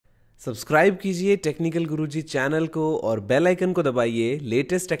Subscribe कीजिए technical गुरुजी channel को और बेल आइकन को दबाइए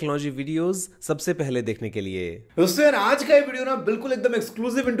लेटेस्ट टेक्नोलॉजी वीडियोस सबसे पहले देखने के लिए। दोस्तों यार आज का ये वीडियो ना बिल्कुल एकदम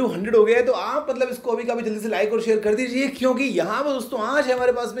एक्सक्लूसिव इनटू 100 हो गया है, तो आप मतलब इसको अभी काफी जल्दी से लाइक और शेयर कर दीजिए, क्योंकि यहाँ पर दोस्तों आज है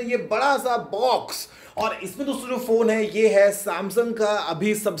हमारे पास में ये बड़ा सा बॉक्स और इसमें दोस्तों जो फोन है ये है सैमसंग का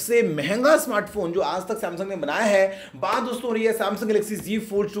अभी सबसे महंगा स्मार्टफोन जो आज तक सैमसंग ने बनाया है। बात दोस्तों हो रही है सैमसंग गैलेक्सी Z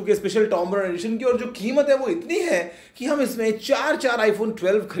Fold 2 के स्पेशल टॉम ब्राउन एडिशन की, और जो कीमत है वो इतनी है कि हम इसमें चार आईफोन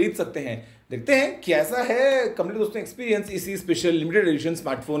 12 खरीद सकते हैं। देखते हैं कैसा है कंप्लीट दोस्तों एक्सपीरियंस इसी स्पेशल लिमिटेड एडिशन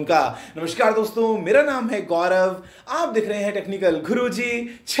स्मार्टफोन का। नमस्कार दोस्तों, मेरा नाम है गौरव, आप देख रहे हैं टेक्निकल गुरुजी।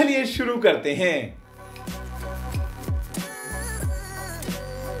 चलिए शुरू करते हैं।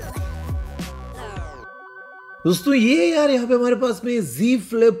 दोस्तों ये यार यहाँ पे हमारे पास में Z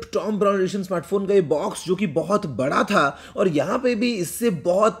Flip Tom brown addition smartphone का ये बॉक्स जो कि बहुत बड़ा था, और यहाँ पे भी इससे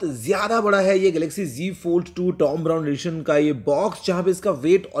बहुत ज़्यादा बड़ा है ये Galaxy Z Fold 2 Tom brown addition का ये बॉक्स, जहाँ पे इसका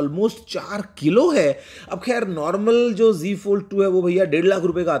वेट ऑलमोस्ट 4 किलो है। अब खैर नॉर्मल जो Z Fold 2 है वो भैया 1.5 लाख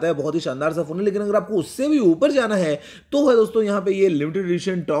रुपए का आता है, बहुत ही शानदार सा फोन है, लेकिन अगर आपको उससे भी ऊपर जाना है तो है दोस्तों यहाँ पे ये limited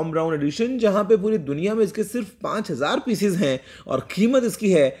edition Tom brown addition, जहाँ पे पूरी दुनिया में इसके सिर्फ 5000 पीसेज हैं और कीमत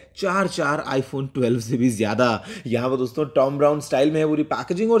इसकी है चार आईफोन 12 से भी ज्यादा। यहाँ पर दोस्तों टॉम ब्राउन स्टाइल में है पूरी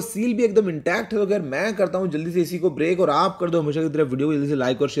पैकेजिंग और सील भी एकदम इंटैक्ट है। तो अगर मैं करता हूँ जल्दी से इसी को ब्रेक और आप कर दो हमेशा की तरह वीडियो को जल्दी से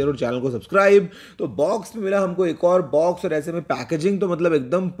लाइक और शेयर और चैनल को सब्सक्राइब। तो बॉक्स में मिला हमको एक और बॉक्स, और ऐसे में पैकेजिंग तो मतलब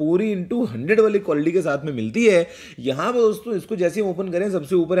एकदम पूरी इंटू 100 वाली क्वालिटी के साथ में मिलती है। यहाँ पर दोस्तों इसको जैसे हम ओपन करें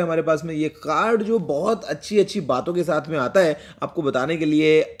सबसे ऊपर है हमारे पास में ये कार्ड जो बहुत अच्छी बातों के साथ में आता है आपको बताने के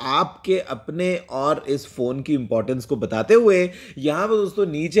लिए, आपके अपने और इस फोन की इंपॉर्टेंस को बताते हुए। यहाँ पर दोस्तों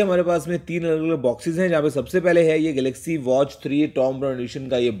नीचे हमारे पास में 3 अलग अलग बॉक्सेस हैं, जहाँ पे सबसे पहले है ये Galaxy watch 3 Tom brown addition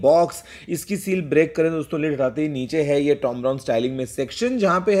का ये बॉक्स। इसकी सील ब्रेक करें दोस्तों, लिड हटाते ही नीचे है ये टॉम ब्राउन स्टाइलिंग में सेक्शन,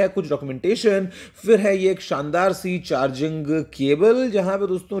 जहां पे है कुछ डॉक्यूमेंटेशन। फिर है ये एक शानदार सी चार्जिंग केबल, जहां पे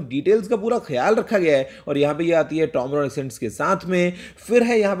दोस्तों डिटेल्स का पूरा ख्याल रखा गया है, और यहां पे ये आती है टॉम ब्राउन एक्सेंट्स के साथ में। फिर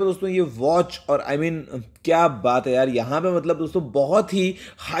है यहां पे दोस्तों ये वॉच, और आई मीन क्या बात है यार, यहाँ पे मतलब दोस्तों बहुत ही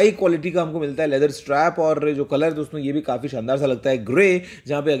हाई क्वालिटी का हमको मिलता है लेदर स्ट्रैप, और जो कलर दोस्तों ये भी काफी शानदार सा लगता है ग्रे,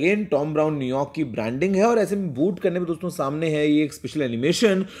 जहाँ पे अगेन टॉम ब्राउन न्यूयॉर्क की ब्रांडिंग है। और ऐसे में बूट करने पे दोस्तों सामने है ये एक स्पेशल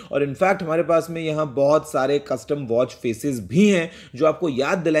एनिमेशन, और इनफैक्ट हमारे पास में यहाँ बहुत सारे कस्टम वॉच फेसेस भी हैं जो आपको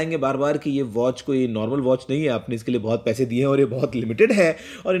याद दिलाएंगे बार बार कि ये वॉच कोई नॉर्मल वॉच नहीं है, आपने इसके लिए बहुत पैसे दिए हैं और ये बहुत लिमिटेड है।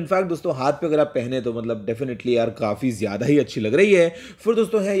 और इनफैक्ट दोस्तों हाथ पे अगर आप पहने तो मतलब डेफिनेटली यार काफी ज्यादा ही अच्छी लग रही है। फिर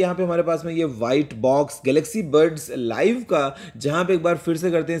दोस्तों है यहाँ पे हमारे पास में ये white box Galaxy buds live का, जहां पे एक बार फिर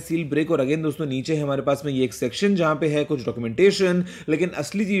से करते हैं सील ब्रेक, और अगेन दोस्तों नीचे है हमारे पास में ये एक सेक्शन जहां पे है कुछ डॉक्यूमेंटेशन, लेकिन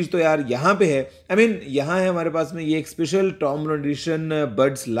असली चीज तो यार यहां पे है। आई मीन यहां है हमारे पास में ये एक special Tom brown addition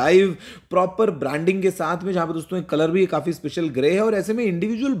buds live proper branding के साथ में, जहां पे दोस्तों एक कलर भी काफी स्पेशल ग्रे है, और ऐसे में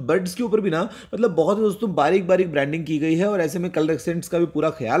इंडिविजुअल बड्स के ऊपर भी ना मतलब बहुत दोस्तों बारीक ब्रांडिंग की गई है, और ऐसे में कलर एक्सेंट्स का भी पूरा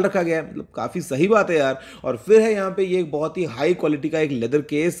ख्याल रखा गया है, मतलब काफी सही बात है यार। और फिर है यहाँ पे ये एक बहुत ही हाई क्वालिटी का एक लेदर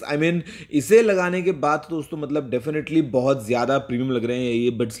केस, आई मीन इसे लगाने के बाद दोस्तों मतलब डेफिनेटली बहुत ज्यादा प्रीमियम लग रहे हैं ये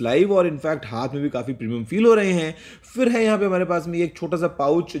बड्स लाइव, और इनफैक्ट हाथ में भी काफी प्रीमियम फील हो रहे हैं। फिर है यहाँ पे हमारे पास में एक छोटा सा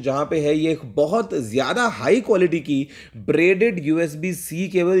पाउच, जहां पे है ये एक बहुत ज्यादा हाई क्वालिटी की ब्रेडेड USB-C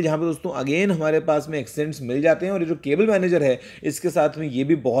केबल, जहां पे दोस्तों अगेन हमारे पास में एक्सेंट्स मिल जाते हैं, और ये जो केबल मैनेजर है इसके साथ में ये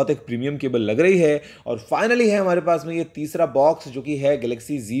भी बहुत एक प्रीमियम केबल लग रही है। और फाइनली है हमारे पास में ये तीसरा बॉक्स जो कि है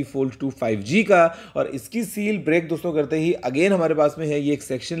गैलेक्सी Z Fold 2 5G का, और इसकी सील ब्रेक दोस्तों करते ही अगेन हमारे पास में है ये एक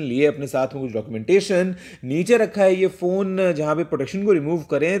सेक्शन लिए अपने साथ में कुछ डॉक्यूमेंटेशन। नीचे रखा है ये फोन जहां पे प्रोटेक्शन को रिमूव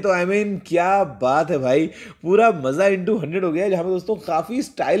करें, तो आई मीन क्या बात है भाई, पूरा मजा इंटू 100 हो गया है, जहां पे दोस्तों काफी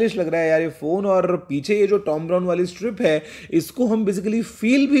स्टाइलिश लग रहा है यार ये फोन। और पीछे ये जो टॉम ब्राउन वाली स्ट्रिप है इसको हम बेसिकली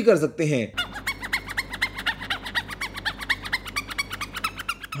फील भी कर सकते हैं।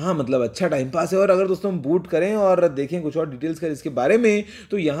 हाँ मतलब अच्छा टाइम पास है। और अगर दोस्तों हम बूट करें और देखें कुछ और डिटेल्स कर इसके बारे में,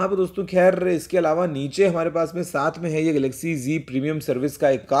 तो यहाँ पे दोस्तों खैर इसके अलावा नीचे हमारे पास में साथ में है ये गैलेक्सी Z प्रीमियम सर्विस का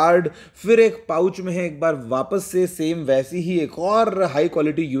एक कार्ड, फिर एक पाउच में है एक बार वापस से सेम वैसी ही एक और हाई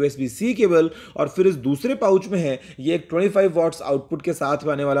क्वालिटी USB-C केबल, और फिर इस दूसरे पाउच में है ये एक 25 वॉट्स आउटपुट के साथ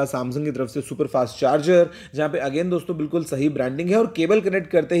में आने वाला सैमसंग की तरफ से सुपर फास्ट चार्जर, जहाँ पे अगेन दोस्तों बिल्कुल सही ब्रांडिंग है, और केबल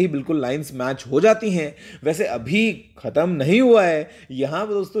कनेक्ट करते ही बिल्कुल लाइन्स मैच हो जाती हैं। वैसे अभी खत्म नहीं हुआ है, यहाँ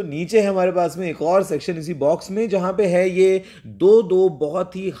पे दोस्तों नीचे है हमारे पास में एक और सेक्शन इसी बॉक्स में, जहां पे है ये दो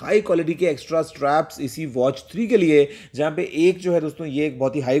बहुत ही हाई क्वालिटी के एक्स्ट्रा स्ट्रैप्स इसी वॉच 3 के लिए, जहां पे एक जो है दोस्तों ये एक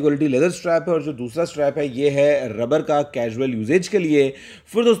बहुत ही हाई क्वालिटी लेदर स्ट्रैप है, और जो दूसरा स्ट्रैप है ये है रबर का कैजुअल यूजेज के लिए।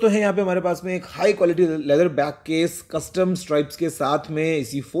 फिर दोस्तों है यहाँ पे हमारे पास में एक high quality leather back case custom stripes के साथ में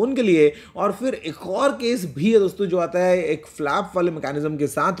इसी फोन के लिए, और फिर एक और केस भी है दोस्तों जो आता है एक फ्लैप वाले मैकेनिज्म के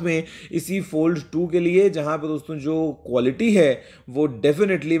साथ में इसी फोल्ड 2 के लिए, जहां पे दोस्तों जो क्वालिटी है वो डेफिनेटली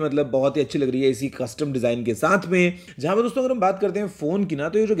डेफिनेटली मतलब बहुत ही अच्छी लग रही है इसी कस्टम डिजाइन के साथ में। जहां पे दोस्तों अगर हम बात करते हैं फोन की ना,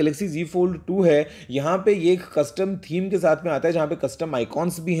 तो ये जो गैलेक्सी Z Fold 2 है, यहाँ पे ये एक कस्टम थीम के साथ में आता है, जहां पे कस्टम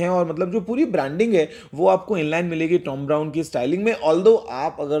आइकॉन्स भी हैं और मतलब जो पूरी ब्रांडिंग है वो आपको इनलाइन मिलेगी टॉम ब्राउन की स्टाइलिंग में। ऑल्दो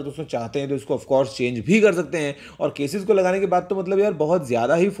आप अगर दोस्तों चाहते हैं तो इसको ऑफकोर्स चेंज भी कर सकते हैं, और केसेस को लगाने के बाद तो मतलब यार बहुत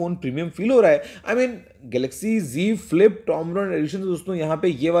ज्यादा ही फोन प्रीमियम फील हो रहा है। I mean Galaxy Z Flip Tom brown addition दोस्तों यहाँ पे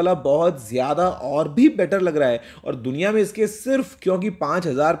ये वाला बहुत ज्यादा और भी बेटर लग रहा है, और दुनिया में इसके सिर्फ क्योंकि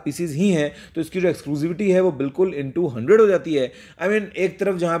 5000 पीसीज ही हैं तो इसकी जो एक्सक्लूसिविटी है वो बिल्कुल इनटू 100 हो जाती है। आई मीन एक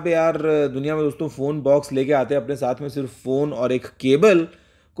तरफ जहाँ पे यार दुनिया में दोस्तों फोन बॉक्स लेके आते हैं अपने साथ में सिर्फ फोन और एक केबल,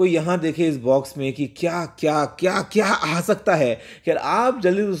 कोई यहाँ देखे इस बॉक्स में कि क्या क्या क्या क्या आ सकता है। खैर आप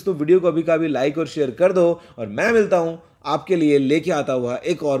जल्दी दोस्तों वीडियो को अभी का भी लाइक और शेयर कर दो, और मैं मिलता हूँ आपके लिए लेके आता हुआ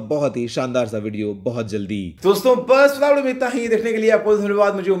एक और बहुत ही शानदार सा वीडियो बहुत जल्दी। दोस्तों बस वीडियो में इतना ही, देखने के लिए आपको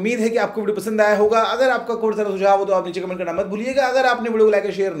धन्यवाद। मुझे उम्मीद है कि आपको वीडियो पसंद आया होगा। अगर आपका कोई तरह सुझाव हो तो आप नीचे कमेंट करना मत भूलिएगा। अगर आपने वीडियो को लाइक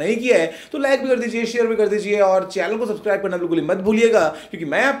और शेयर नहीं किया है तो लाइक भी कर दीजिए, शेयर भी कर दीजिए, और चैनल को सब्सक्राइब करना बिल्कुल मत भूलिएगा, क्योंकि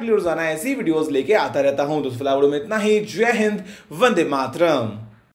मैं आपके लिए रोजाना ऐसी वीडियोस लेके आता रहता हूं। दोस्तों वीडियो में इतना ही। जय हिंद, वंदे मातरम।